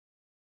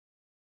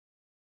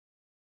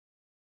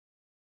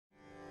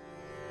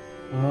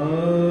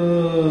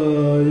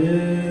आये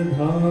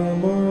धामानि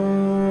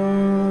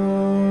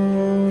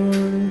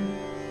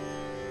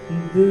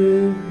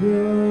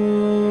दिव्यानि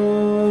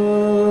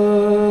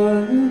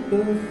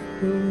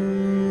तस्मै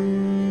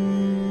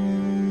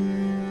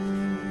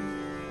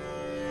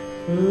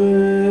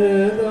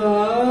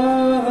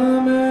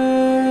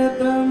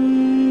वेदाहमेतं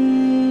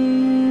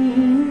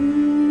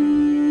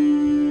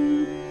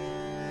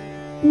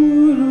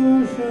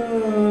पुरुषं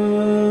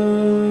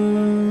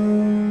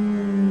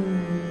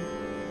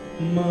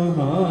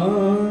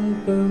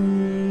महान्तम्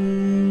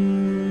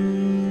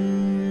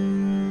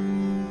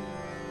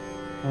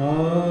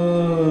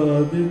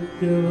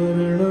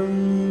आदित्यवर्णं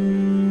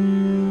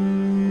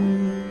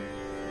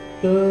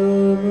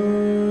तमस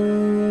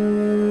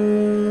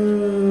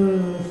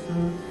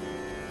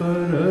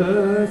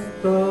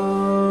परस्तात्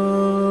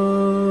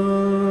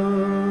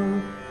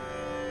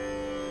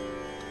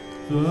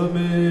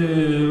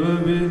त्वमेव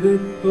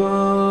विदित्वा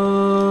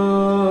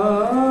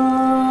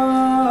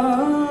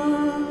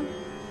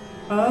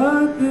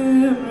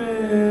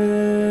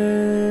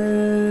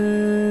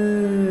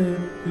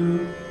अतिमृत्यु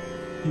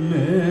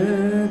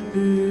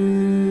मेति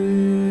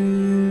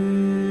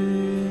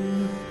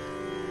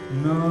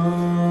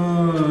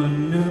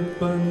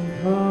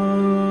नान्यपन्था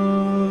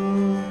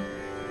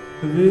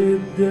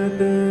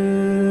विद्यते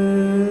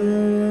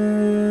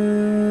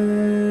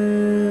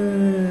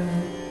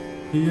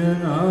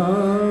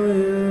यनाय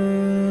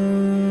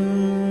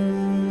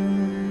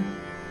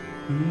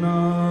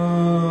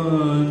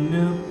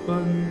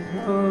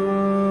नान्यपन्था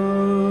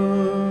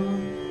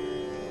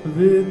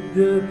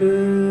विद्यते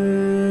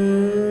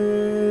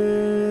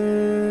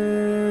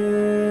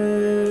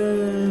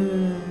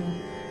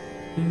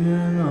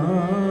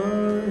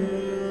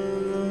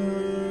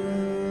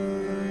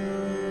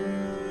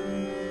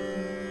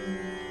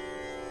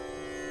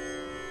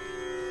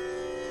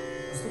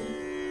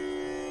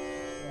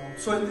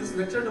So in this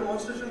lecture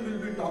demonstration,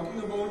 we'll be talking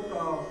about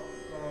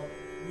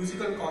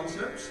musical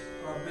concepts,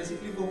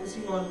 basically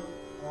focusing on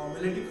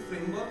melodic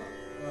framework,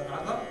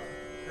 raga,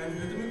 and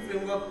rhythmic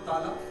framework,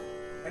 tala.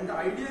 And the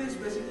idea is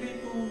basically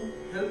to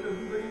help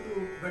everybody to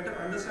better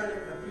understand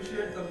and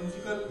appreciate the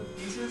musical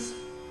pieces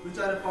which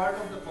are a part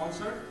of the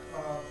concert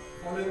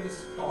following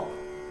this talk.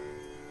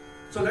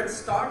 So let's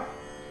start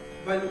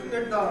by looking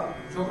at the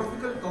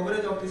geographical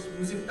coverage of this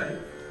music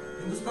type.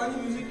 Hindustani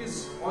music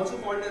is also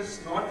called as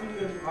North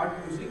Indian art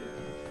music,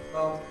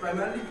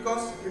 primarily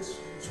because it's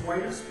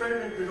widespread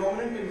and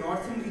predominant in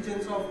northern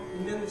regions of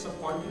Indian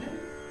subcontinent,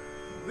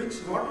 which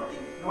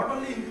not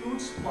only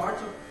includes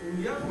parts of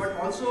India but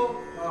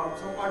also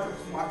some parts of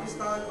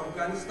Pakistan,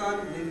 Afghanistan,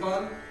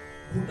 Nepal,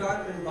 Bhutan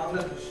and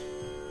Bangladesh.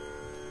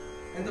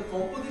 And the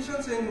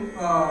compositions in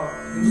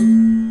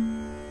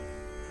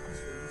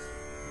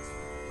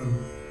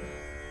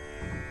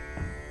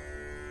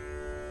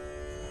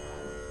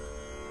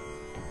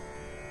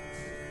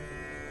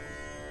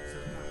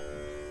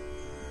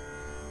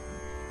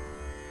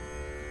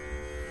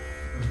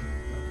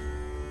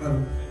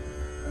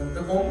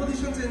the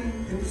compositions in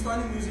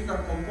Hindustani music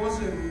are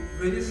composed in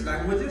various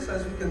languages,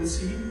 as you can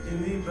see,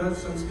 Hindi, Braj,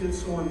 Sanskrit,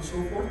 so on and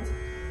so forth.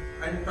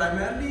 And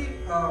primarily,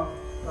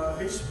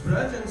 it's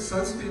Braj and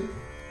Sanskrit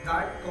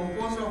that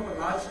compose of a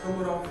large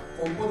number of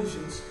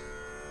compositions.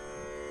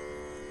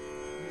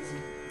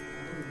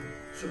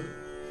 Sure.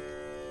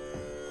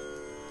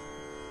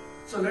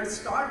 So let's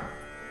start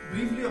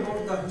briefly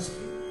about the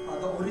history.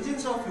 The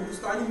origins of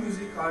Hindustani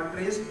music are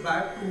traced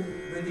back to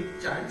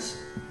Vedic chants.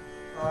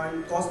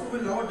 And Cosmo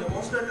will now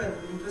demonstrate an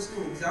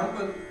interesting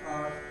example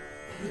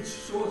which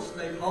shows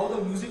like how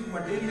the music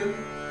material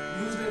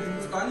used in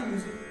Hindustani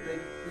music,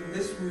 like in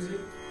this music,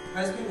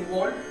 has been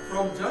evolved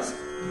from just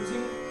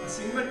using a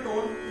single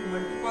tone to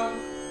multiple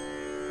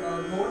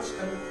notes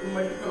and to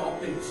multiple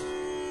octaves.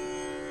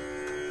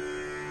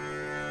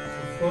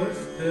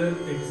 First, there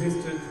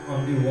existed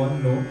only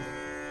one note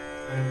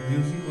and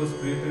music was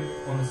created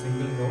on a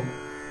single note.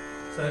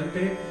 So I'll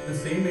take the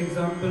same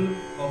example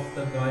of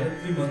the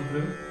Gayatri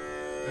Mantra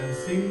and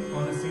sing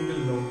on a single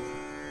note.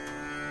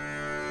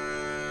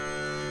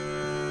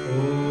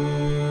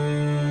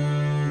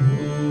 Om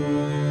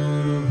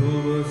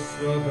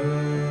Bhuvasvaha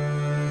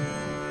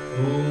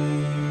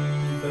Om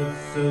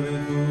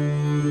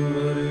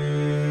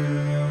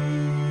Tatsaviturvarenyam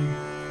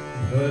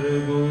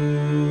Bhargo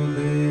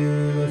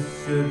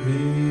Devasya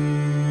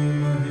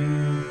Dhimahi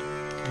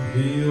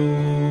Dhiyo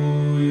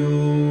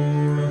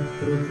Yona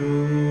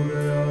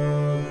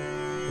Prachodayat.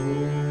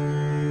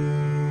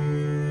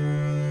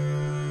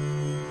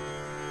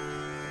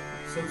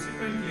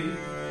 Subsequently,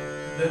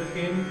 there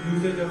came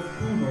usage of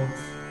two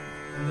notes,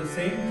 and the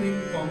same thing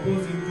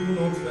composed in two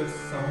notes were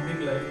sounding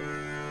like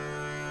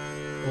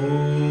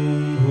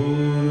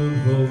Om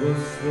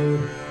Bhurbhuvasva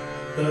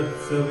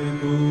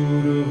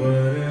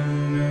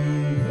Tatsaviturvarenyam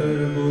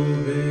Bhargo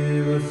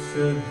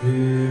Devasya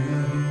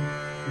Dhimahi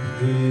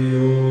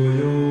Dhiyo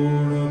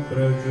Yona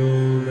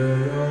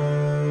Prachodayat.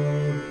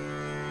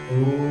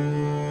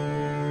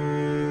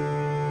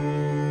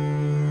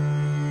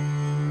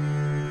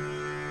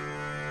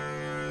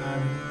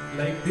 And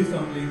like this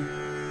only,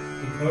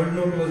 the third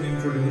note was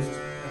introduced,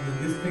 and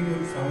this thing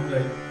would sound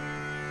like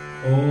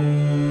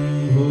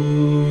Om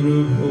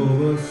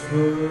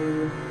Bhurbhuvasva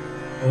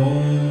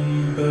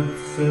Om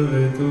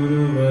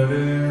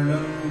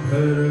Tatsaviturvarenam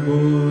Bhargo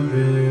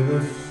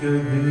Devasya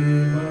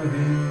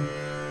Dhimahi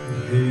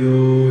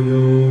Dhiyo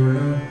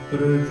Yona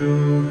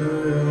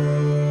Prachodayat.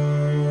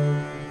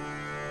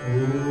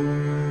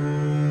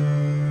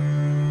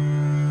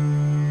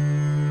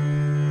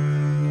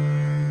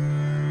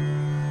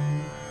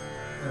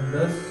 And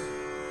thus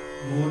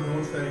more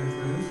notes are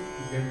introduced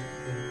to get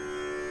the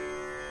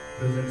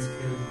present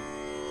scale.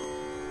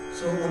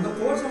 So on the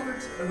course of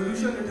its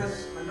evolution, it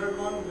has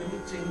undergone many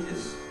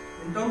changes.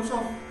 In terms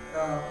of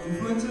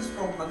influences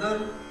from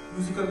other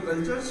musical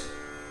cultures,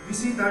 we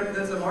see that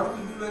there's a lot of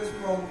influence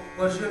from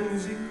Persian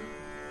music,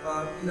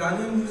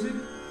 Iranian music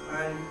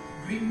and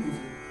Greek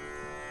music.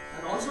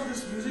 And also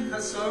this music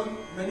has served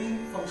many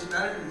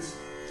functionalities,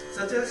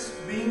 such as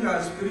being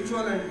a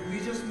spiritual and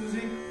religious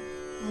music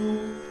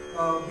to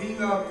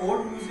being a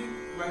court music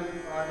when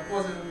it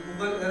was in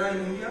Mughal era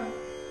in India.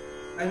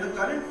 And the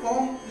current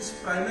form is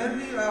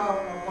primarily a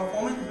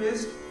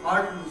performance-based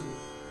art music.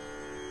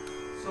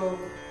 So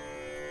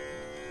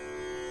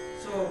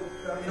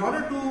in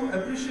order to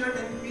appreciate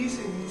any piece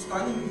in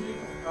Hindustani music,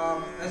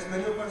 as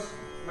many of us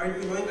might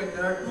be knowing, that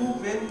there are two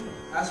main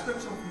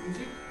aspects of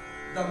music: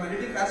 the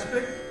melodic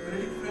aspect,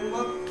 melodic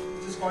framework,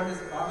 which is called as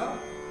raga,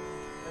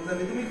 and the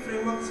rhythmic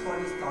framework is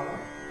called as tala.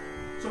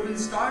 So we'll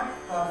start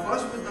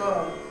first with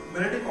the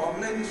melodic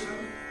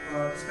organization,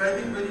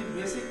 describing very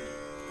basic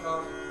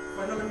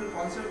fundamental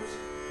concepts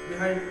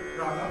behind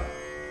raga.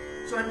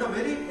 So at the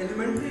very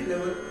elementary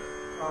level,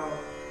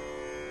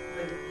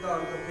 like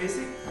the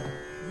basic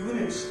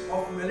units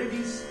of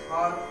melodies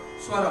are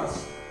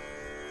swaras.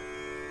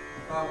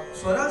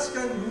 Swaras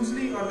can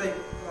loosely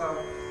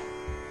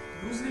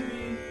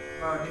be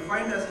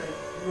defined as like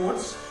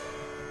notes.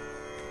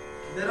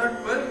 There are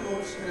 12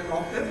 notes in an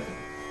octave,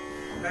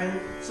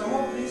 and some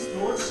of these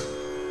notes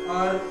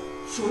are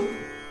shuddh,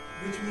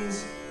 which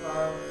means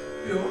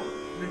pure,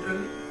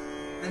 literally,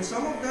 and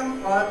some of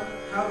them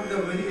have the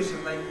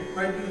variation, like it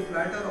might be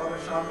flatter or a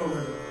sharper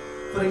melody.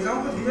 For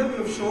example, here we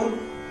have shown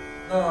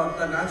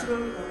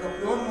the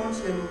pure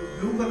notes in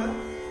blue color,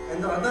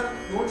 and the other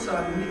notes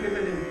are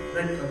indicated in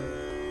red color.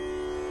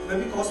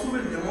 Maybe Cosmo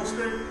will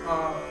demonstrate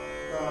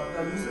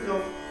the usage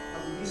of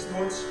these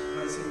notes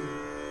by singing.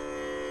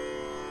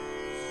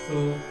 So,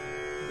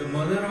 the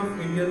mother of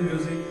Indian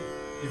music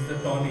is the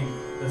tonic,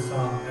 the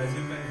sa. As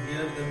you can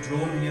hear the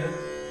drone here.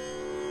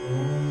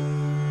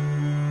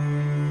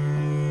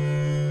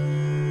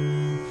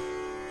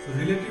 So,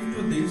 relative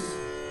to this,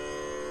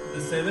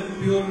 the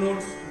 7 pure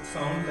notes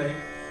sound like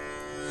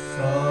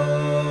sa,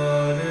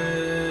 re,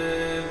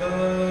 ga,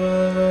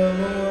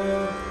 ma,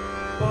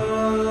 pa,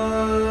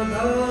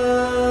 dha,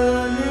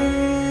 ni,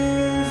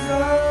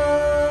 sa.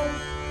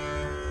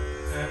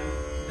 And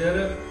there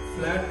are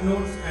flat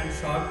notes and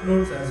sharp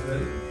notes as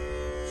well.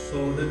 So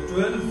the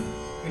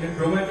 12 in a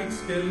chromatic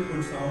scale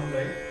would sound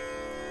like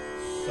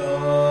sa,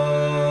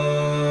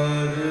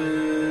 re,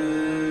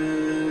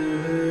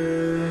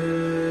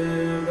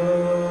 ga,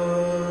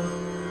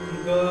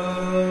 ga,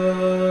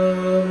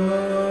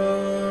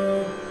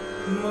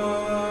 ma,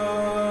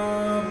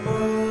 pa,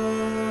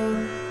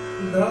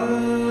 dha,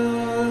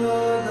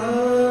 dha,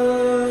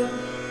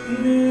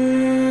 ni,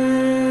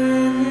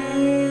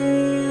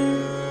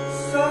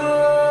 sa.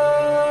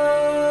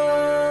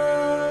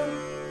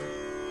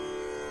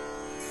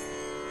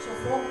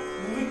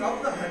 Moving up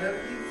the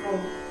hierarchy from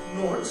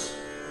notes,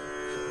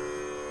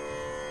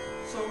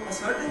 so a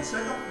certain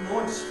set of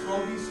notes from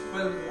these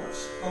 12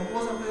 notes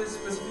compose of a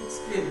specific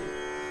scale,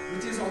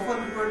 which is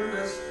often referred to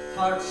as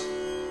thards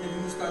in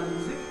Hindustani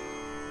music,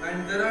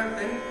 and there are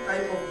 10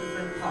 types of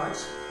different thards.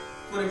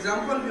 For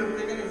example, we have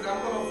taken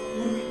example of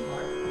Urvi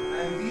thard,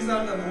 and these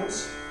are the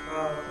notes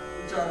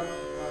which are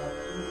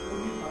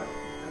Urvi thard,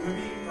 and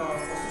maybe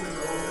possibly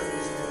demonstrate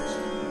these notes.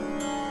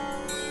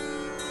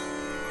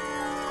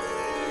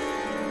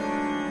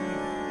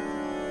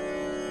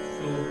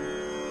 So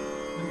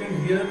you can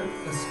hear a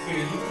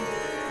scale,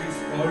 it's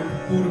called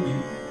Purvi.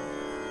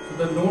 So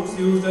the notes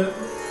used are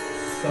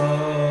sa,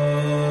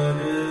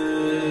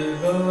 re,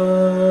 ga,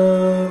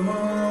 ma,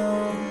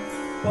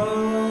 pa,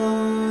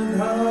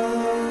 dha,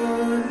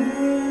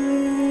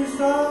 ni,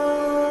 sa.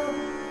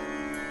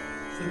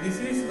 So this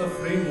is a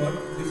framework,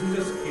 this is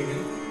a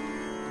scale,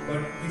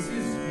 but this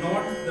is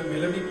not the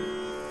melodic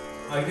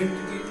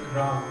identity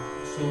ra.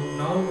 So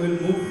now we'll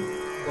move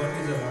what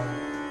is a ra.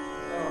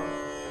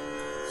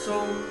 So,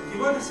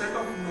 given a set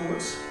of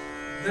notes,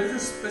 there is a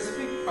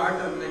specific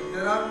pattern, like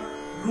there are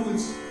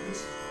rules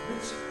which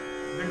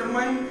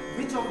determine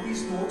which of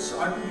these notes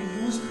are to be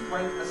used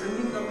while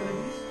ascending the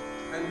melodies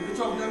and which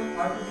of them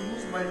are to be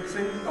used while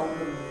descending down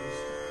the melodies.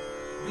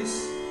 This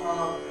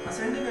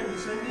ascending and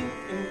descending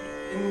in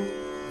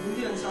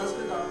Hindi and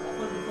Sanskrit are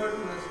often referred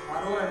to as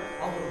aroha and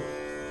avaroha.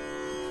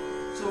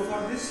 So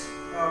for this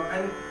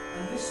and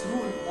this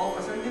rule of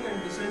ascending and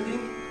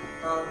descending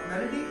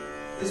melody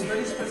is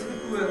very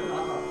specific to a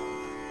raga.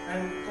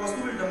 And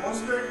Cosmo will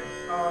demonstrate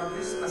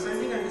this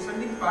ascending and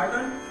descending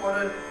pattern for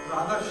a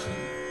Raga Shri,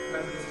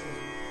 like this.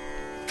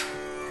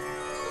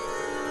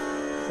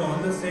 So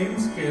on the same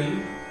scale,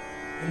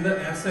 in the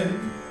ascent,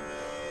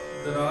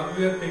 the rag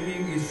we are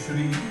taking is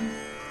Shri.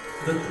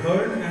 The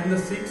third and the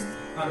sixth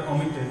are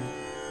omitted.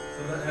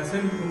 So the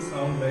ascent would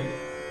sound like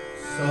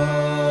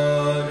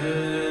Sa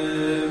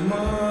Re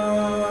Ma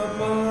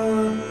Pa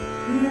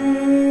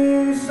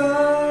Ni Sa,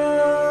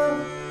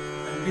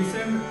 and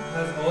descent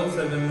has all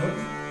 7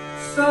 notes.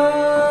 Sa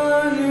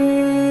Ni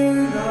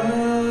Ra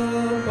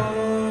Pa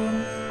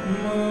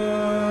Ma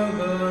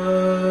Ga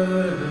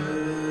Re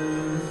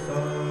Sa.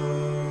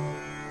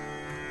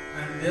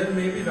 And there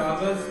may be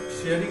ragas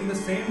sharing the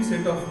same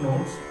set of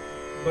notes,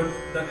 but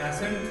the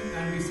ascent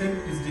and descent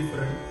is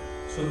different.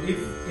 So if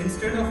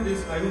instead of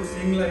this I would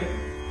sing like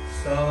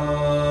Sa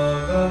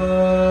Ga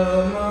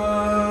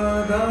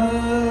Ma Da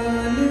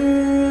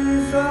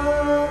Ni Sa,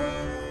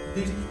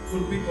 this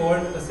would be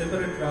called a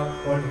separate rag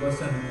called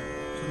Vasan.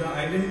 So the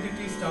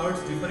identity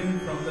starts differing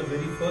from the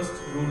very first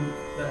rule,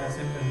 the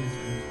ascent and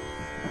descent.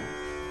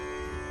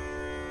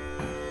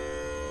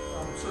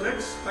 So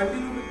let's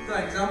continue with the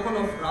example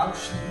of Rag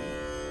Shri.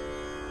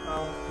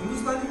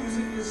 Hindustani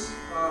music is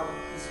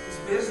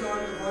based on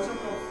the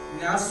concept of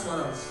Nyas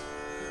Swaras.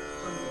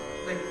 So,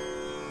 like,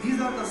 these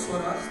are the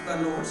Swaras, the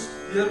notes.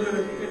 Here we have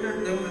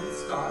indicated them with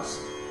stars.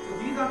 So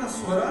these are the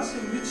Swaras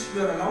in which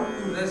we are allowed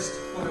to rest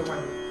for a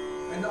while.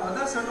 And the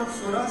other set of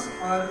Swaras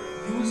are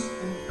used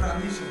in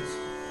transitions.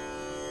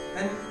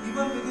 And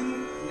even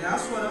within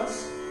Nyas Swaras,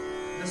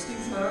 resting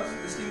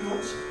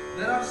notes,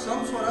 there are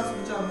some Swaras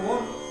which are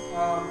more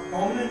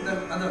dominant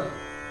than other.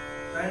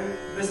 And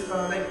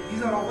like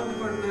these are often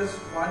referred to as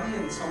Vadi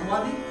and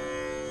Samvadi.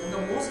 And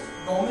the most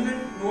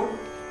dominant note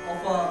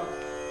of a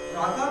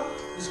raga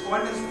is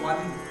called as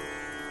Vadi.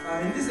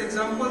 In this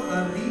example,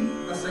 the Re,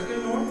 the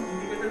second note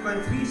indicated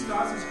by 3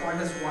 stars, is called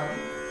as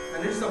Vadi,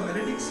 and it's the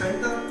melodic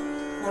center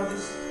for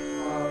this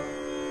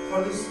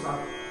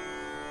raga.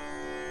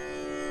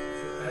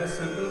 As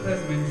Sankalp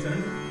has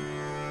mentioned,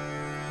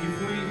 if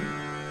we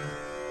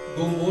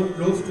go more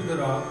close to the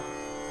rag,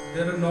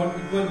 there are not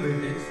equal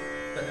weightage.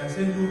 The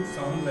ascent would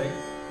sound like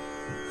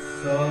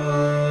Sa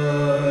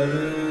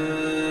Re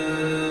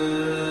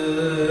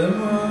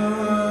Ma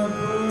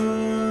Pa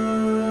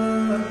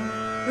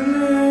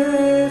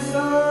Ni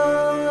Sa.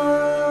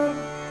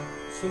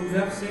 So we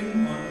have seen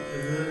on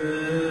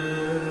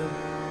Re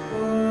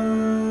Pa.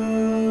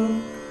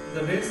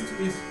 The rest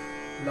is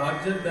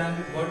larger than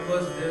what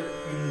was there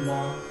in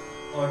Ma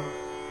or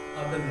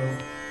other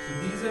notes. So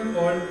these are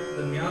called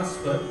the Nyas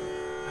Svar.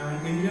 And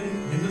Indian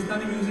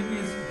Hindustani music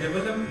is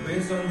developed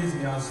based on these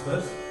Nyas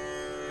Svars.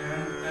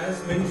 And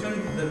as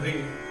mentioned, the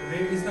Re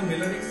is the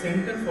melodic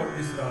center for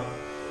this rag.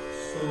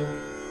 So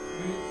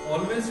we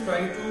always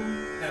try to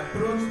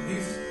approach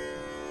this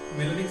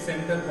melodic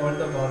center called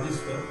the Vadi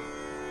Svar,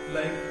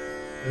 like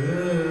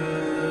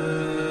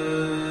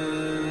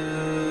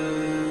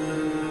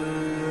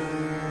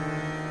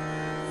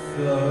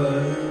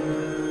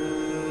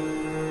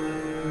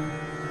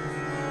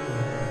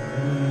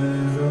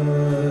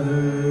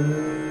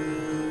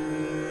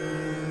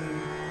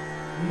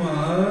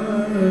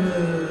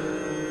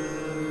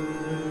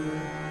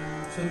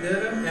so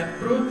there are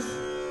approach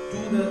to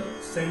the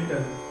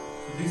center.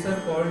 So these are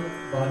called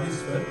Vadi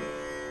Svar.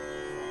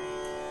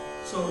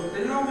 So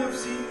till now we have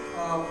seen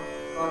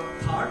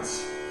thoughts,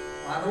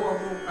 Aro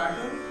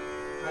pattern,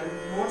 and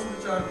notes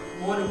which are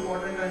more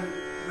important and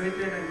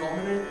weighted and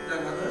dominant than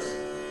others.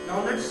 Now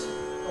let's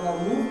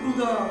move to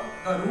the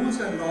rules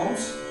and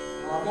norms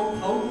about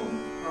how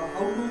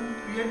to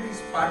create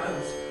these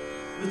patterns,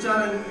 which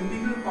are an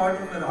integral part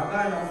of a raga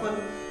and often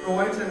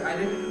provides an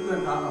identity to a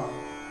raga.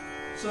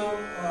 So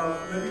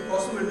maybe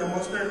Kosu will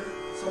demonstrate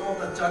some of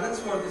the challenges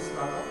for this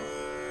raga.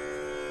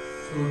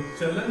 So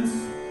challenges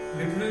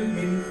literally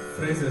mean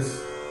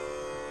phrases.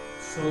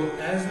 So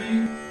as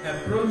we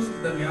approach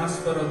the Nyas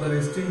Svar or the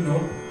resting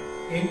note,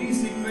 any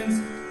sequence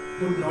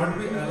could not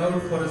be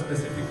allowed for a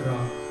specific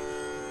rag.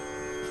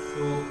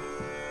 So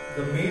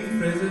the main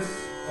phrases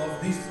of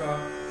this rag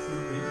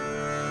should be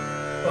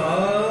Pa.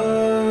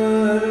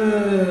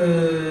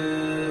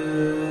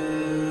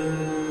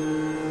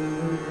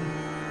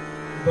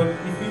 But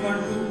if you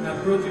want to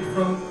approach it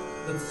from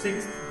the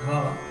 6th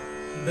Dha,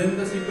 then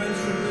the sequence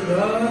should be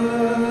Dha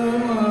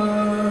Ma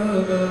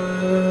Ga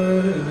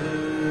Re.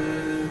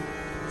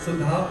 So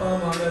Dha Pa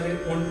Ma Ga Re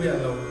won't be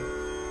allowed.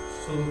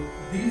 So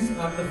these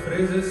are the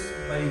phrases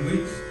by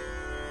which,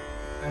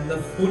 and the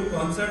full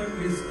concert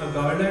is a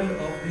garland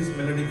of these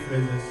melodic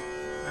phrases.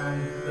 And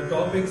the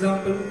top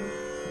example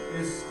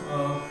is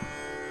a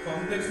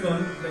complex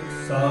one like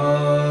Sa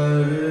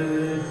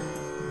Re.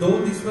 Though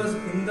this was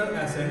in the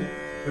ascent,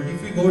 but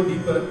if we go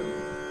deeper,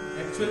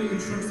 actually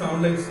it should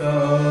sound like Sa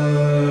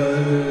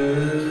Re.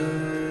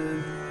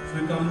 So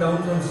we come down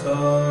from Sa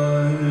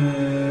Re.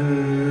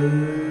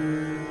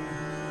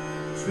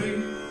 So we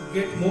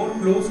get more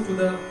close to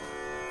the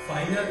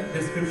final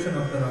description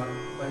of the rag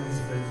by these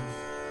phrases.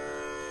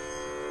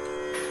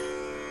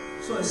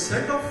 So a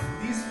set of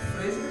these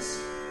phrases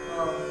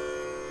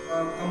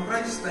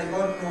comprise like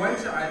or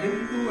provides an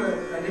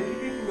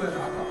identity to a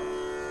raga.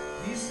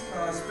 These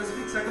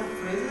specific set of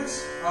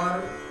phrases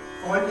are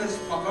called as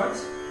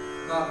pakads,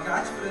 the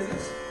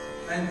catchphrases,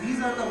 and these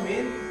are the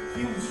main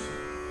cues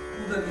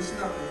to the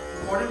listener,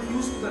 important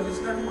cues to the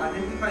listener to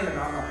identify a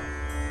raga.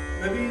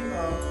 Maybe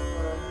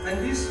and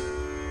these.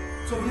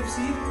 So we have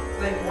seen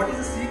like what is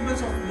the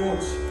sequence of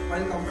notes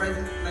while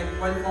comprising, like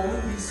while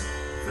forming these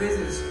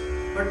phrases.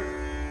 But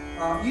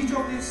each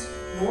of these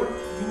notes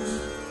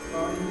used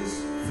in this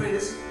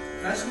phrase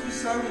has to be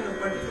sung in a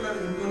particular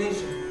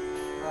intonation,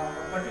 a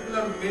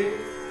particular way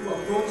to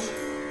approach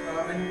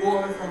and go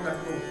away from that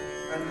note.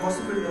 And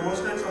possibly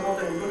demonstrate some of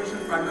the intonation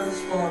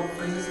patterns for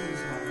phrases in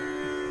this one.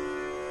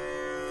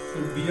 So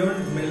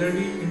beyond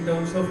melody in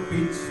terms of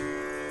pitch,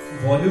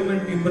 volume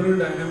and timbral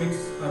dynamics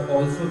are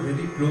also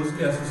very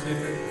closely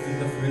associated with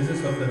the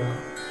phrases of the rag.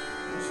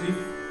 So if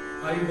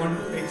I want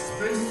to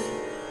express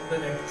the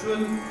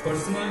actual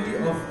personality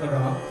of a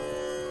rag,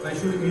 I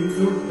should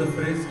include the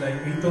phrase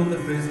like, intone the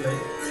phrase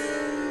like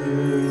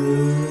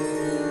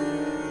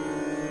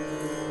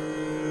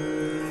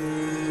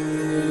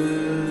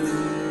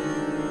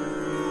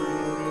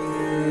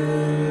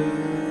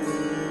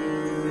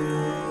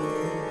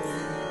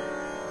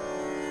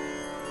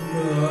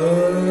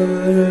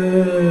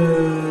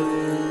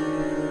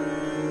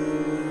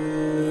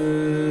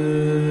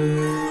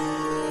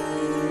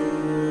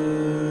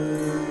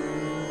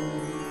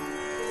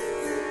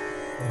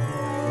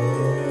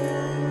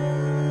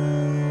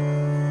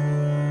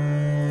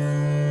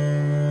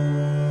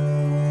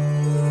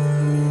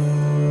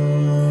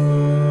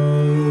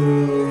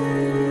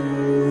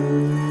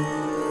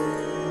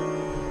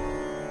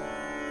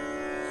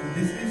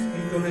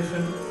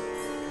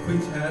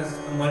which has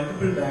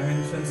multiple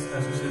dimensions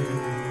associated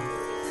with it.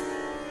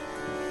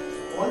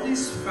 All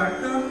these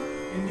factors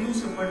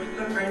induce a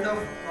particular kind of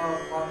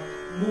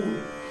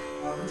mood,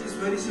 which is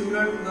very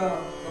similar to the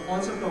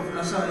concept of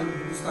rasa in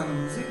Hindustani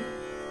music.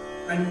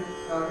 And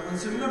on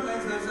similar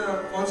lines, there is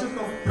a concept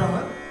of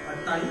prahar, a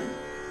time.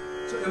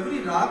 So every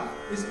rag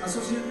is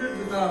associated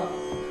with a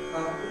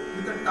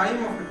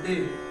time of the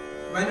day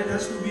when it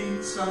has to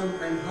be sung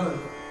and heard.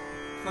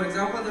 For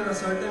example, there are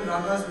certain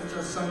ragas which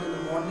are sung in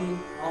the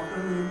morning,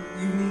 afternoon,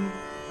 evening,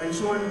 and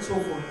so on and so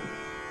forth.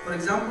 For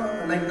example,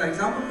 like the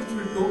example which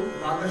we took,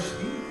 Raga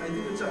Shri, I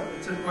think it's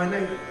a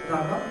twilight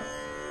raga.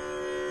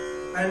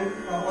 And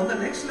on the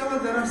next level,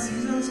 there are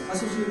seasons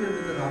associated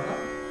with the raga.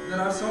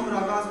 There are some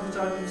ragas which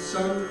are to be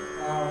sung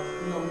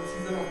in the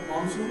season of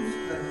monsoons,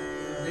 like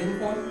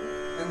rainfall,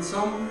 and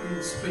some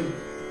in spring.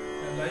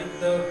 And like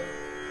the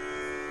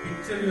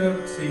picture you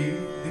have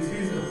seen, this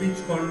is a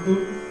pitch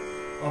contour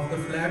of the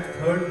flat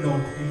third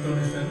note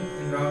intonation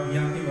in Rag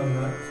Miyaki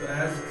Malhar. So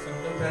as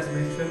Sankalp has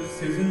mentioned,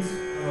 seasons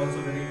are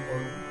also very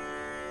important.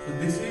 So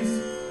this is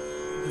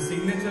the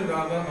signature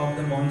raga of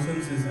the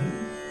monsoon season.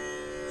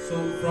 So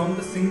from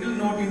the single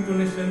note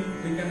intonation,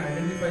 we can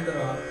identify the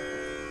raga.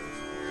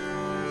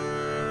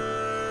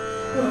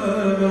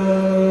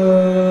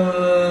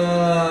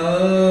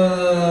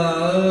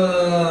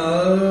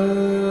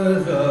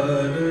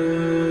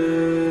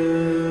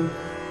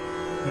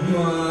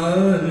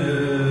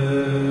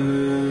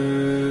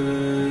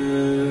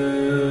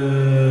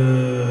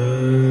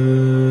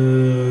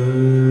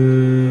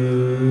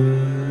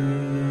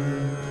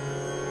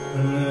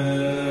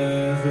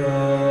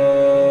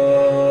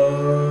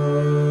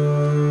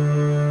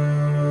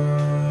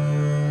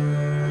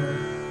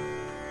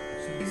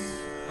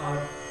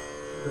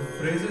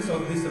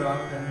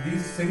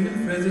 These single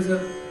phrases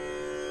are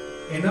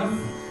enough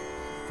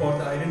for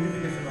the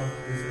identification of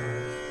these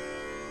ragas.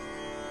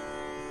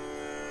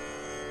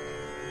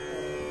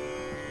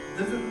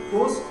 There is a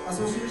close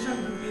association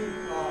between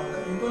the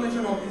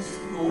intonation of these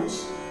notes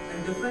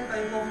and different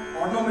type of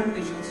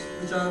ornamentations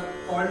which are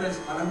called as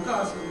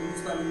alankars in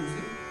Hindustani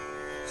music.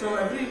 So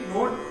every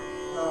note,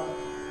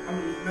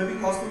 maybe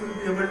Cosmo will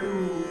be able to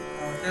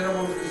tell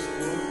about this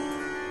note.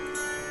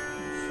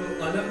 So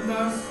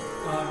alankars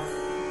are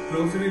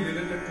closely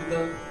related to the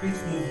pitch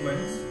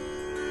movements.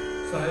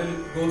 So I will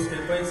go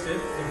step by step.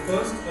 The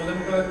first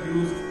alankar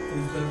used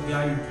is the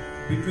glide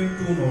between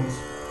two notes.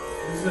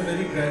 This is a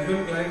very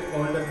gradual glide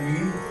called a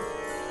mean.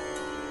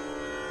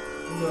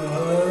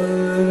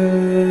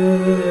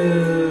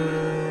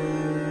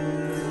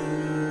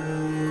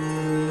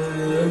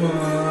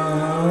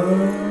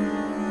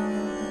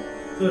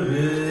 So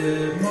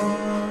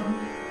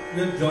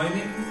we are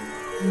joining.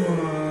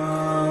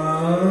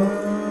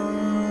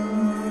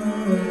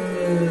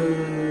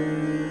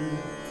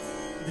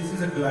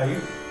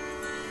 Glide,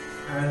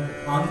 and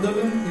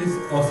Andolan is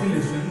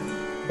oscillation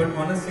but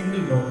on a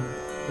single note,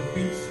 the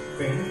pitch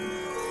bend.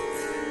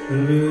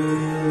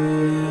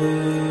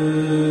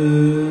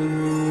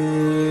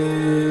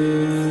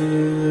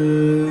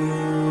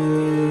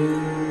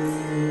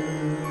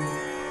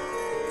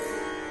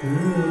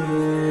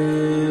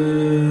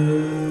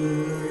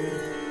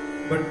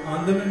 But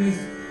Andolan is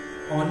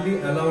only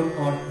allowed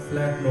on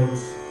flat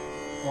notes.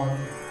 On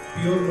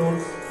pure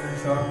notes and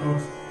sharp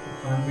notes, it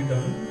can't be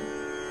done.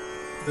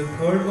 The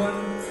third one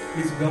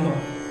is gama.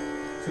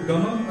 So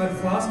gama are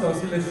fast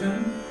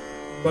oscillation,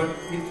 but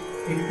it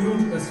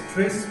includes a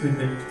stress with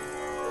it.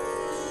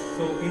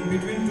 So in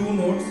between two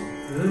notes,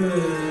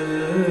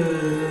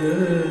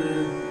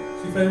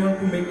 so if I want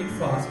to make it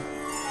fast,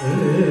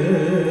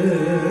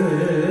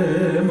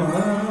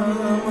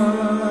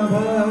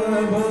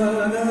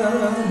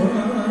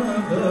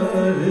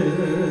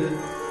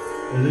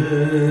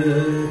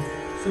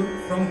 so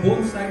from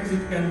both sides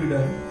it can be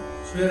done.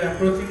 So we are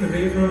approaching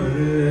re from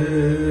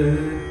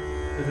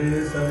re,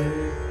 sa, re.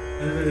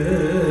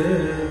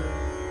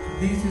 So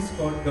this is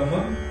called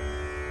gama,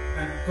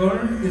 and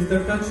current is the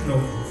touch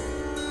note.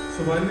 So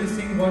while we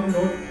sing one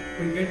note,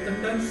 we get the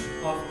touch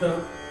of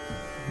the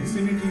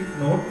vicinity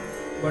note,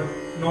 but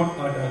not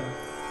ada.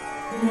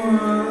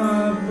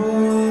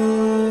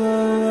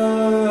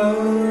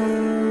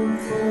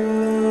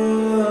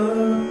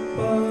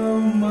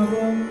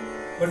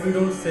 But we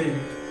don't say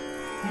it.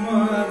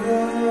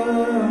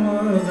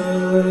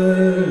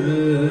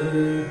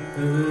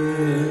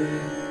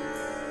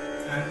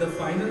 And the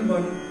final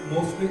one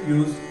mostly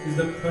used is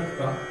the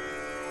khatka.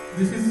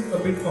 This is a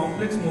bit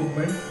complex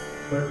movement,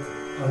 but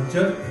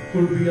jerk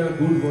could be a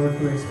good word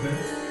to explain.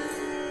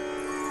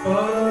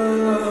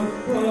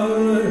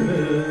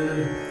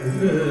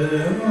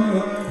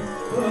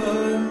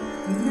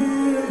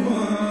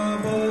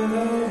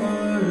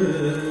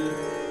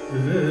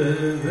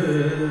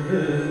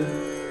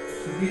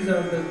 So these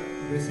are the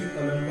basic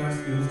alankars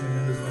used in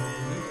Hindustani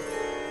music.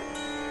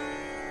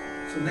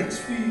 So next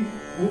we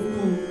move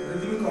to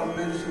rhythmic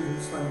organization in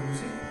Hindustani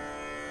music.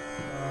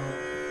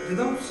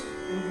 Rhythms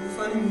in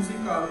Hindustani music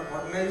are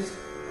organized in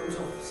terms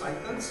of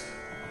cycles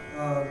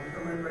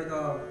determined by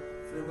the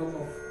framework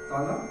of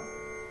tala.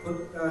 But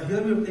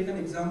here we have taken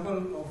example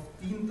of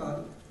teen tal,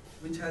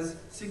 which has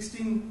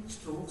 16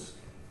 strokes,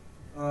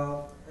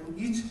 and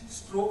each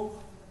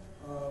stroke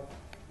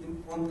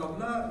on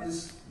tabla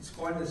is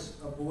called as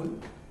a bowl.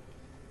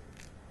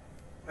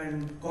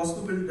 And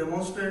Kaustup will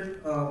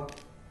demonstrate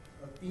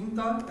teen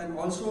tal and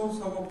also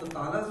some of the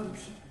talas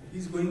which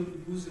he's going to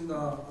use in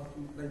the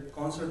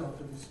concert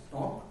after this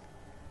talk.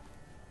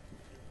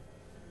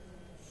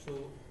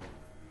 So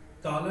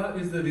tala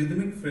is the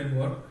rhythmic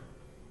framework.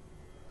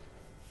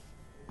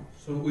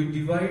 So we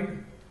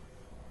divide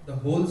the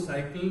whole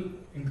cycle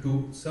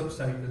into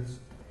sub-cycles.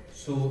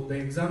 So the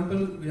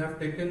example we have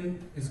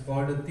taken is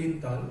called a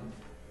teen tal.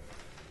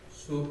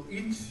 So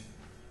each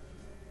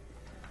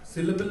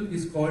syllable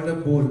is called a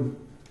bol,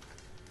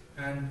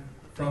 and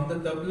from the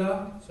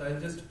tabla, so I'll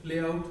just play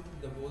out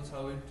the bols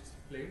how it is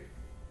played.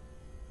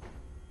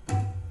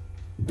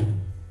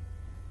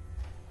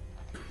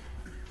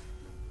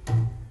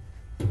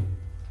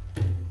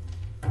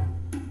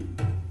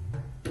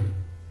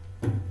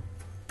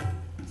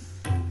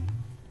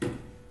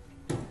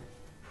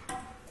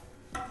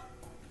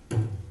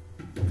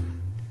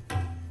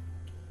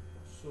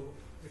 So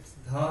it's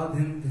dha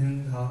dhin dhin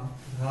dha,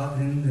 dha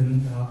dhin dhin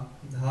dha,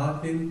 dha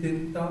din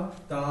din ta,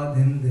 ta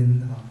din din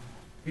dha.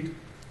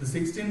 The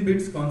 16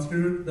 bits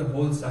constitute the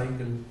whole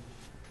cycle,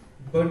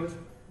 but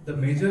the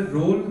major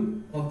role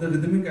of the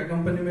rhythmic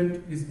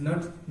accompaniment is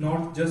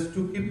not just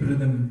to keep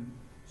rhythm.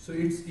 So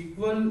it's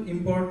equal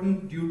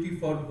important duty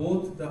for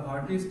both the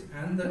artist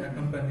and the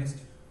accompanist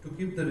to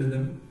keep the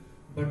rhythm,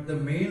 but the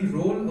main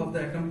role of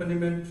the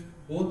accompaniment,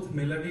 both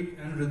melodic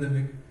and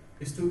rhythmic,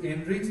 is to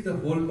enrich the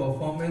whole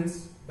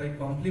performance by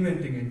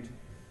complementing it.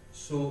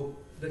 So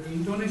the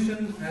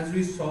intonation, as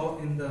we saw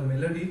in the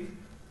melody,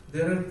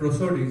 there are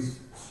prosodies,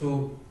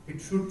 so it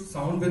should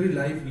sound very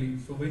lively.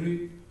 So when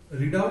we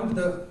read out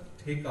the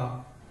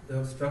theka,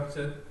 the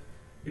structure,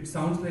 it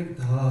sounds like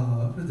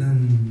dha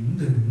dhan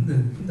dhan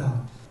dhan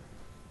da,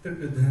 tik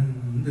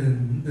dhan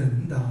dhan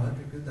dhan da,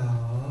 tik da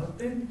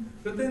din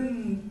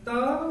dhan ta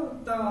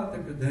ta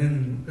tik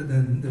dhan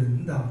dhan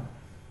dhan da.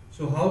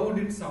 So how would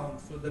it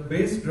sound? So the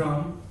bass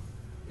drum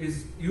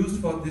is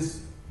used for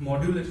this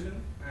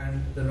modulation,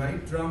 and the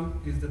right drum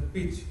is the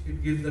pitch.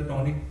 It gives the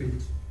tonic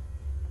pitch.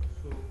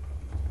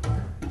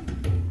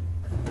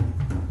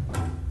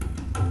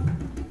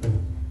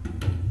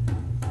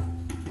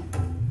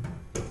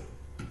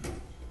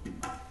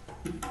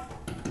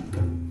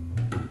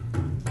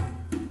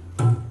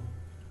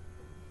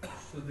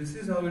 So this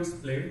is how it's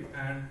played,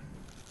 and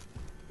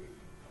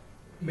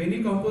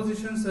many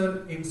compositions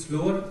are in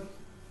slower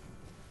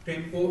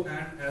tempo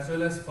and as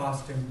well as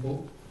fast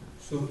tempo.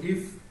 So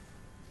if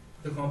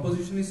the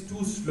composition is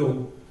too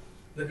slow,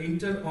 the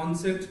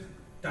inter-onset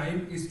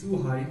time is too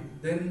high,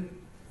 then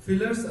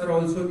fillers are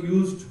also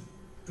used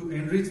to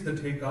enrich the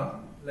theka,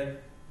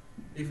 like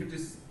if it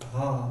is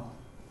dha,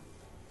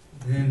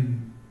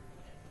 then,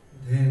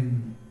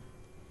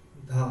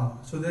 dha.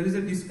 So there is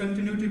a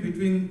discontinuity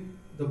between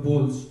the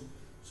bols.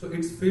 So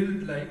it's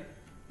filled like.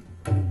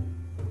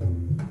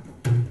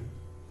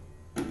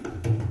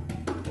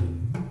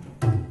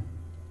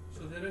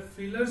 So there are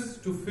fillers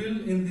to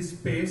fill in the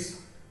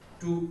space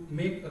to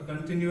make a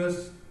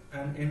continuous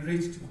and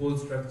enriched bowl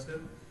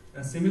structure.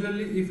 And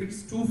similarly, if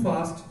it's too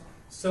fast,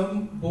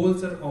 some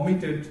bowls are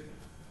omitted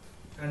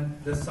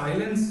and the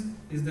silence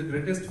is the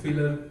greatest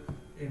filler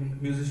in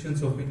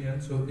musicians'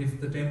 opinion. So if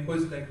the tempo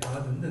is like da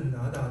din din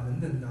da da din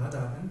din da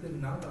da din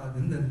din da da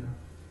din din da,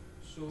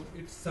 so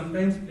it's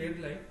sometimes played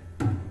like.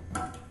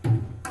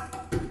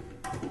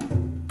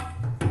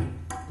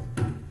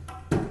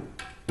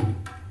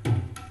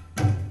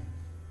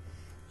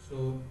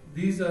 So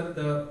these are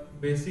the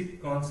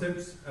basic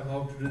concepts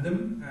about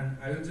rhythm, and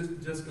I will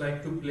just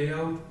like to play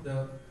out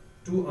the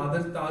two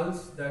other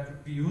tals that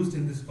would be used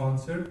in this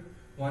concert.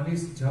 One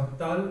is jhap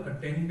tal, a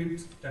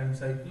 10-bit time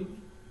cycle.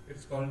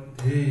 It's called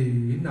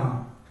de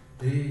na,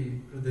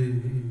 de na,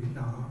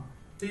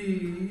 de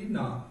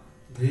na,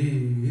 de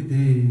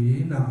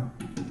na.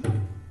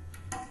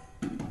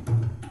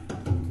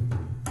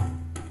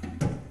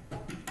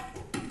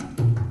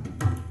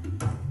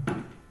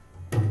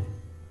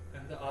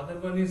 And the other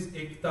one is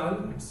ek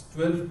tal. It's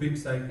 12-bit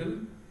cycle.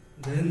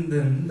 Then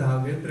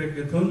dhage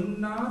trek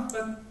thun na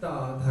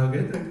patta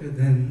dhage trek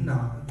then na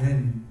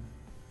then.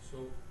 So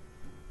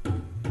I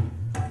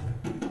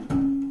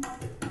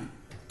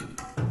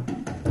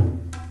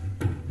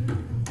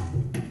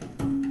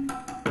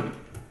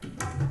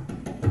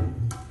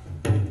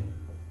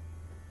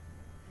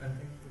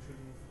think we should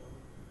move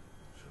forward.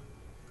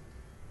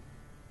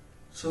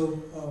 So,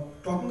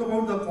 talking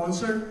about the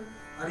concert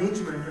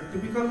arrangement, a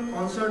typical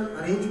concert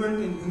arrangement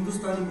in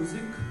Hindustani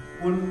music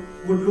would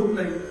look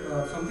like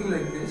something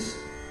like this.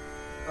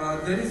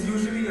 There is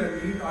usually a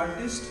lead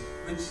artist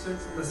which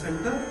sits in the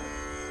center,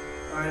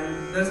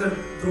 and there's a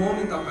drone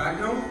in the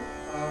background,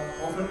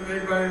 often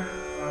played by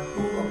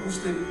two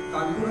acoustic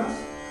tanpuras.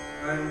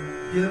 And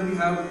here we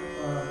have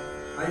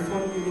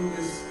iPhone tuning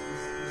this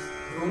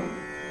drone.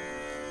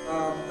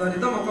 The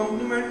rhythm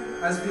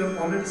accompaniment, as we have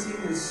already seen,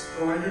 is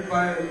provided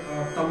by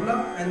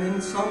tabla, and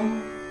in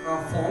some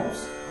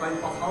forms by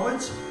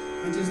pakhavach,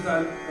 which is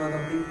the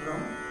big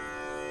drum.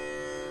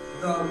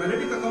 The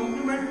melodic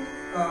accompaniment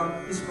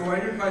is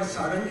provided by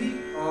sarangi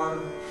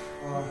or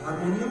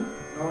harmonium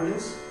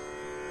nowadays,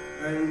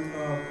 and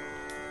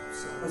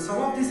some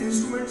of these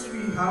instruments we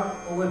have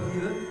over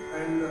here,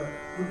 and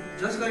would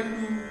just like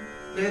to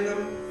play them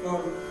for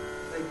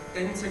like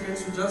 10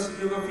 seconds to just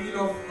give a feel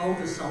of how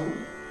they sound.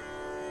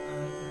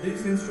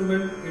 This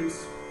instrument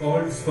is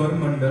called Swar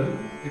Mandal.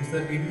 It's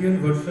the Indian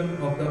version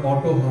of the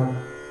auto harp.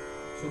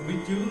 So we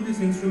tune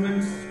these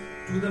instruments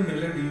to the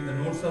melody, the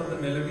notes of the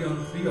melody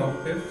on 3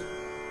 octaves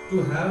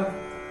to have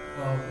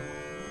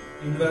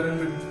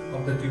environment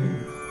of the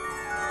tune.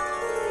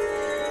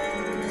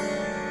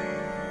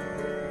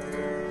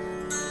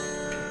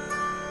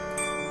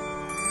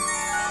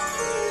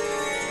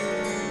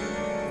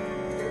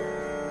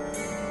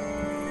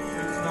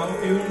 It's now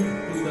tuned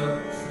to the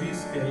 3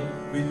 scale,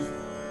 which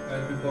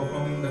I'll be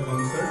performing the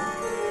concert.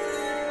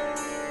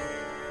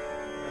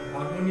 And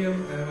harmonium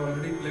I have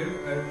already played.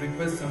 I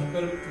request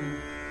Sankar to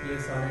play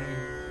sarangi.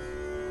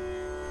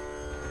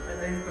 And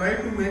I tried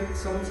to make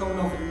some sound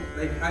of it.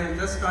 Like I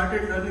just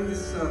started learning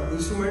this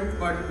instrument,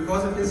 but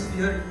because it is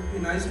here, it would be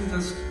nice to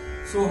just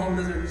show how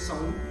does it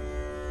sound.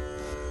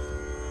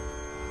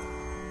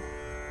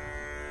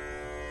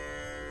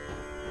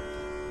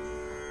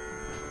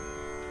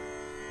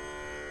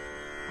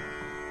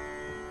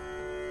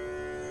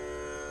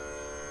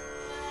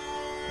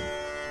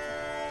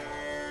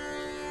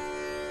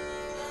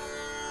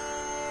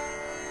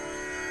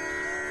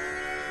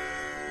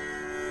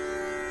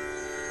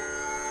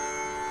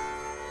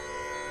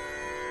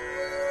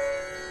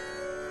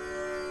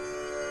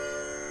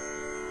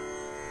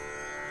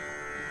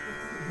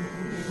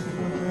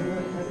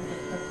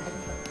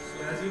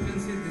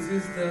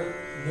 This is the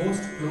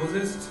most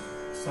closest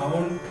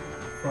sound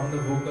from the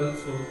vocal,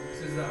 so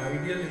this is the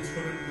ideal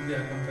instrument to be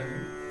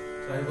accompanied.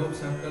 So I hope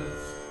Shankar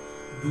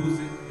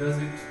does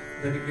it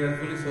very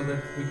carefully so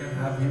that we can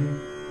have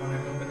him on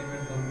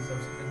accompaniment on the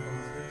subsequent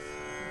concerts.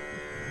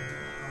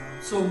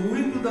 So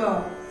moving to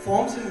the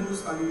forms in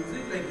Hindustani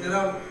music, like there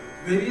are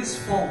various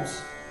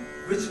forms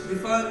which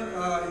differ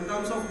in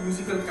terms of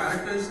musical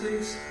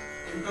characteristics,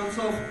 in terms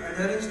of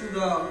adherence to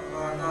the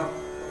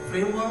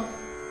framework.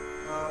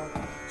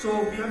 So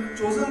we have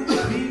chosen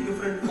 3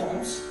 different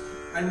forms,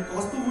 and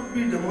Kaustuv would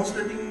be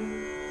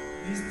demonstrating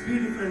these 3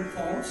 different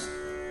forms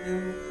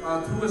in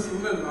through a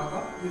single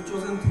raga. We've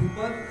chosen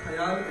Dhrupad,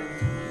 Khayal and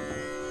Dhruvi.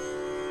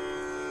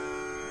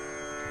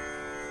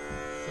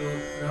 So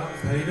Rag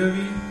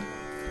Bhairavi,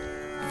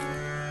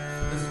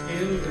 the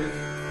scale is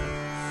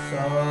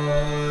Sa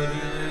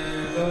Re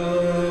Ga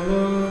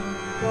Ma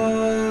Pa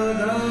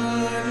Da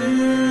Ni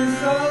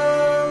Sa.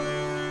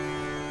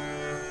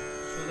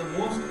 So the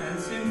most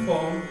ancient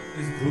form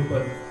is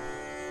Dhrupad.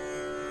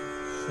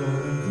 So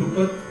in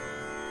Dhrupad,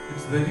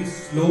 it's very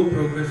slow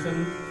progression,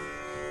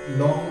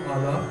 long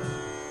alap,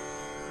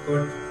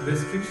 but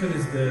restriction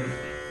is there.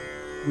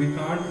 We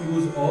can't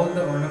use all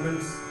the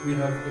ornaments we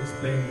have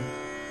explained.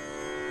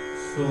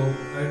 So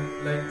I'd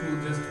like to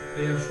just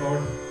play a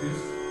short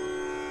piece.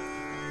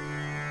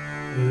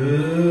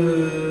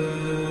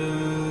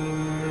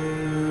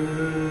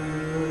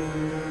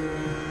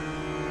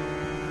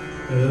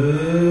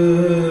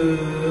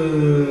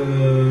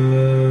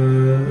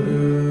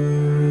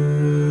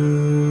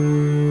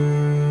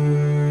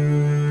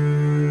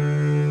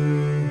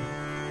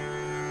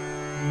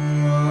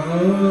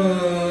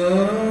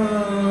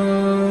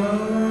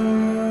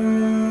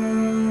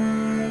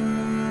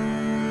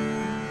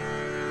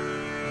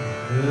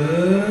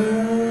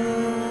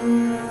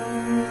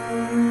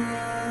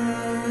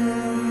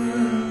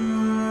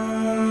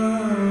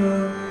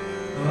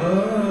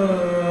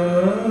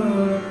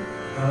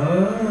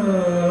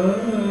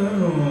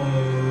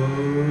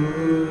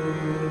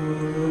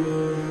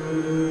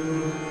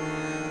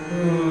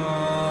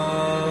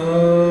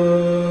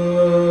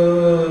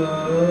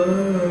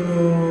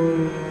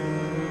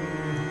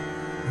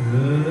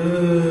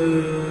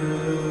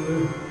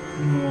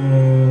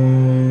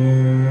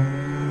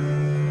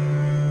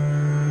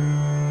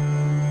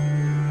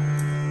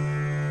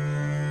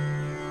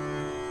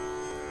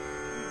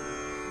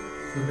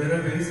 So there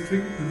are very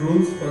strict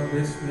rules for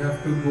this. We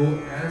have to go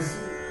as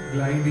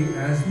gliding,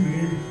 as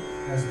mild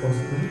as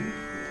possible.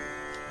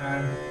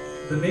 And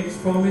the next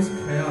form is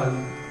khayal,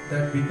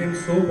 that became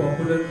so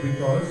popular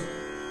because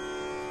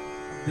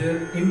their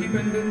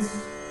independence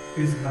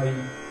is high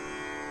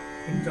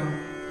in terms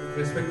with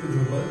respect to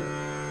Drupal.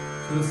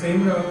 So the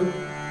same rag.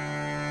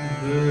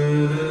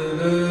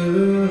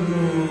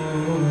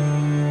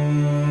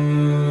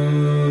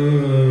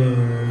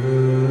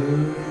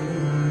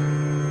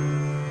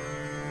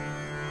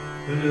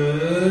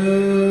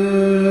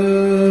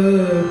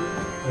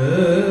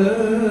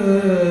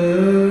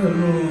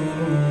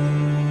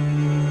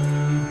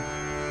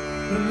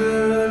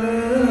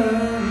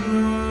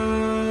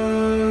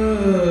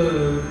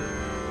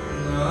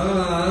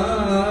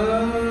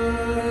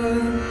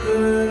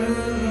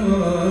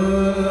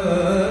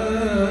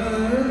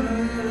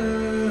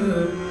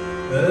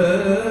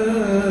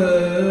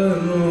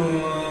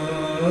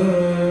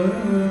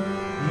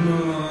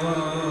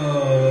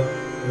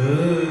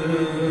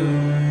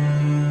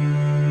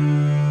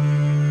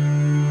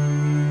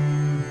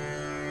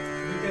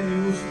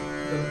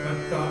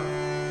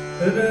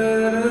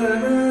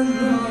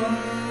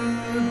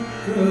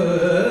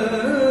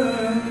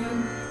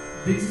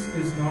 This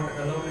is not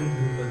allowed in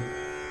Drupal.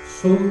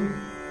 So,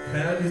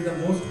 khayal is the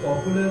most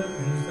popular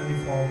Hindustani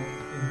form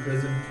in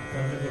present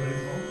contemporary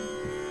form.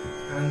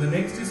 And the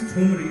next is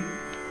thumri,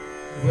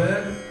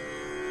 where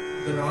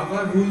the raga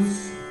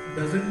rules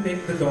doesn't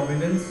take the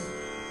dominance,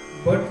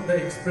 but the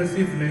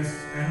expressiveness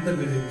and the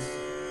lyrics.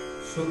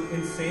 So,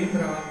 in same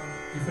rag,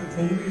 if a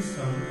thumri is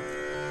sung,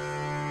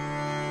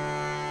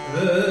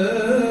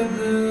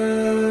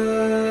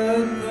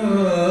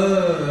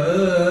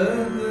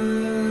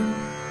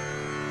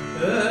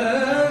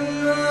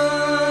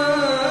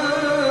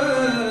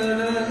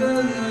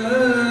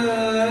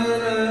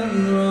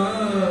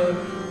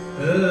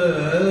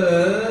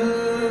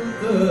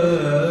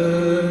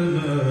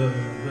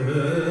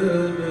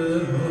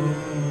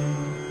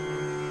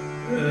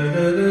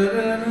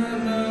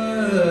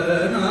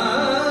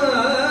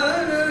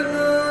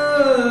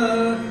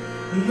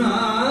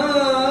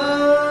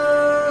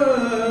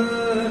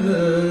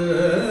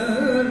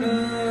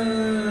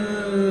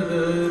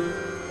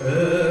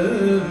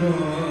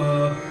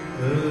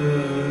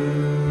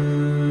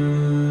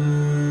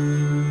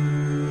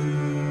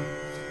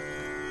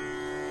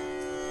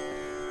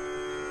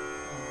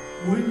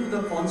 moving to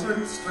the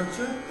concert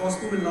structure,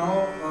 Cosmo will now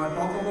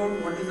talk about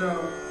what is a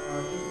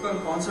typical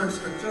concert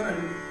structure,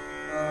 and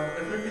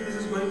definitely this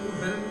is going to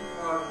help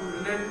to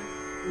relate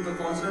to the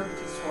concert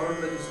which is followed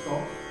by this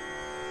talk.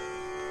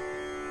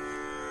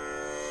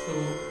 So,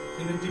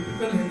 in a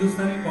typical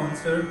Hindustani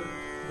concert,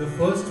 the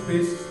first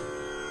piece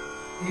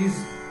is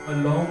a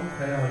long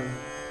khayal.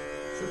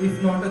 So,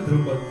 if not a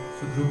Drupad,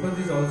 so Drupad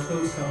is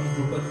also sung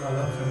Drupad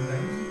Alap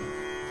sometimes,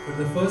 but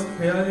the first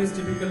khayal is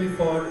typically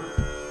for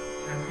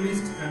at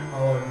least an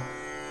hour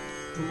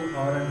to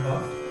hour and a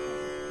half.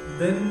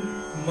 Then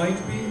might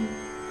be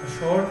a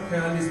short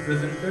khayal is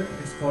presented,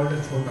 it's called a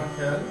chota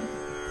khayal.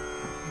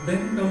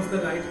 Then comes the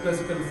light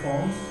classical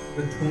forms,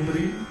 the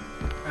thumri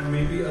and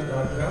maybe a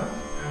dadra,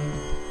 and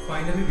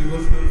finally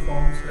devotional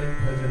forms like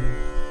bhajan.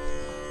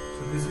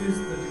 So this is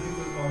the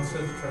typical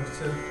concert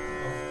structure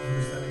of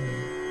Hindustani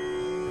music.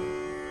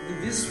 With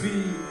this we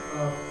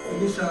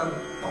finish our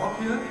talk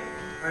here,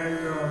 and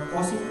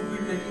Cosmo will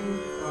be taking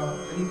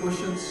any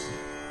questions.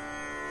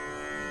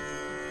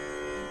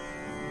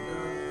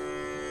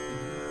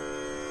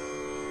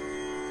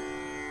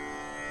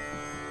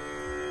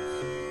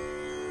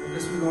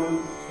 Yes, we all.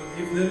 So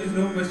if there is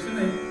no question, I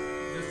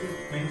just to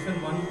mention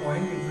one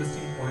point,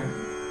 interesting point.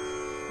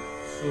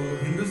 So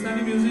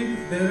Hindustani music,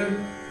 there are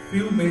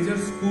few major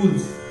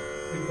schools.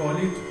 We call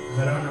it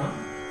gharana.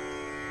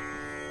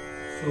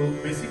 So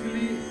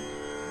basically,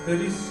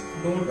 there is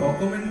no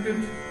documented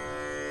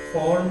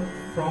form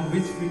from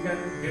which we can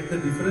get the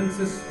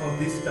differences of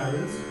these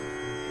styles.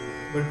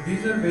 But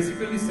these are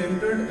basically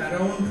centered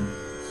around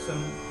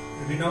some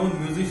renowned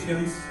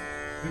musicians,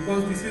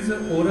 because this is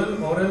an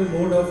oral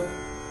mode of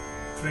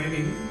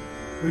training.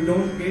 We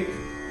don't get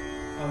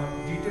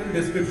detailed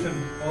description.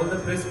 All the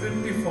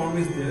prescriptive form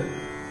is there.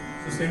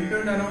 So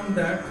centered around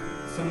that,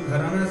 some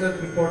gharanas are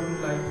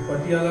important, like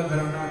Patiala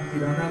Gharana,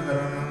 Kirana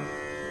Gharana,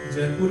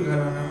 Jaipur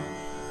Gharana.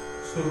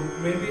 So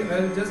maybe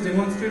I'll just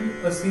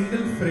demonstrate a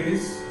single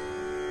phrase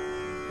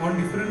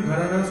on different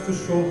gharanas to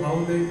show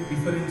how they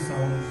differ in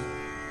sounds.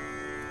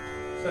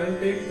 So I'll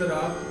take the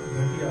rag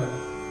Ghatiyal.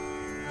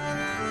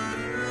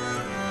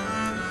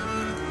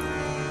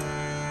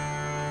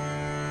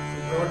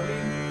 Broadly,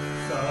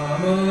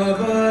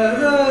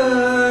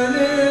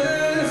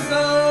 this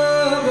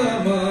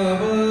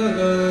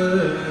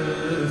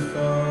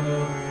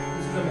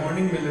is a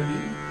morning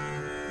melody.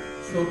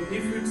 So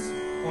if it's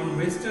on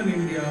Western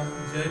India,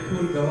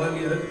 Jaipur,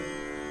 Gwalior,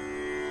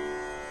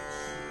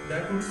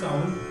 that would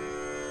sound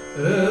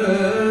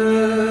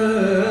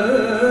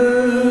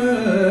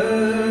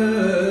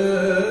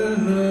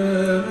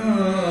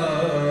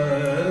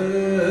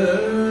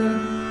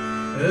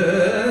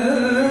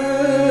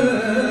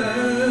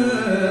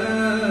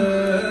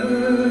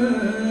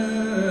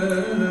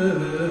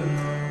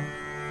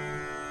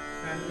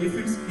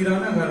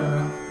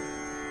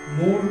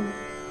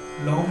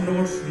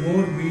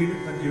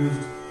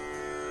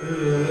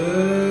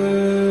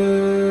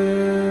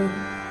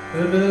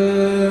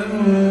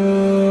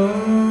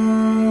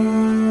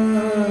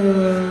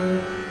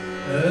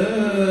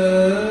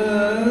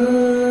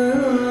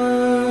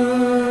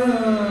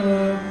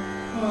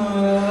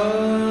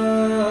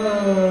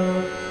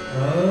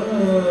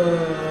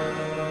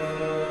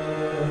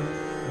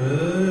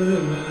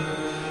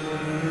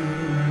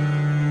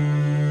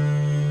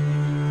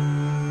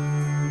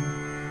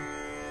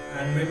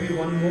And maybe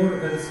one more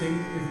I'll sing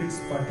if it's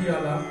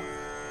Patiala,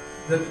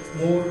 that's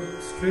more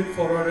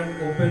straightforward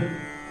and open.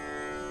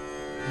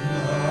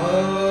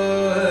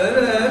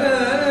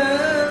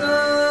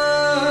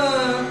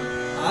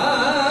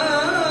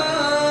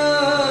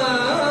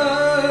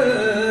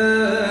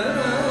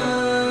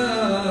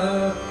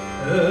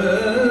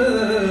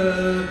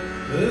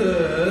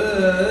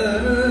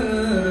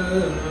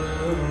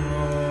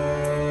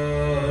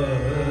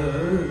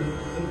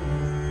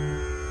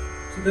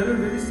 So there are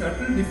very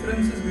subtle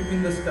differences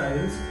between the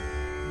styles,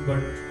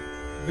 but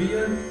we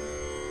are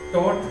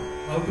taught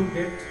how to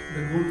get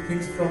the good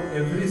things from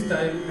every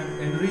style and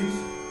enrich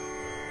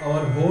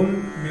our whole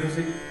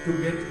music to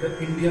get the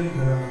Indian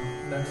gharana.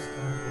 That's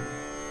our goal.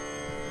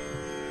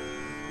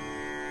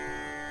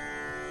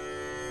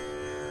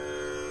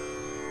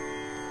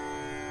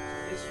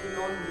 Next we'll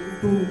all move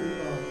to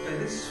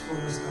terrace for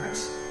the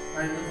snacks,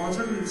 and the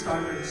concert will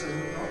start at 7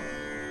 o'clock.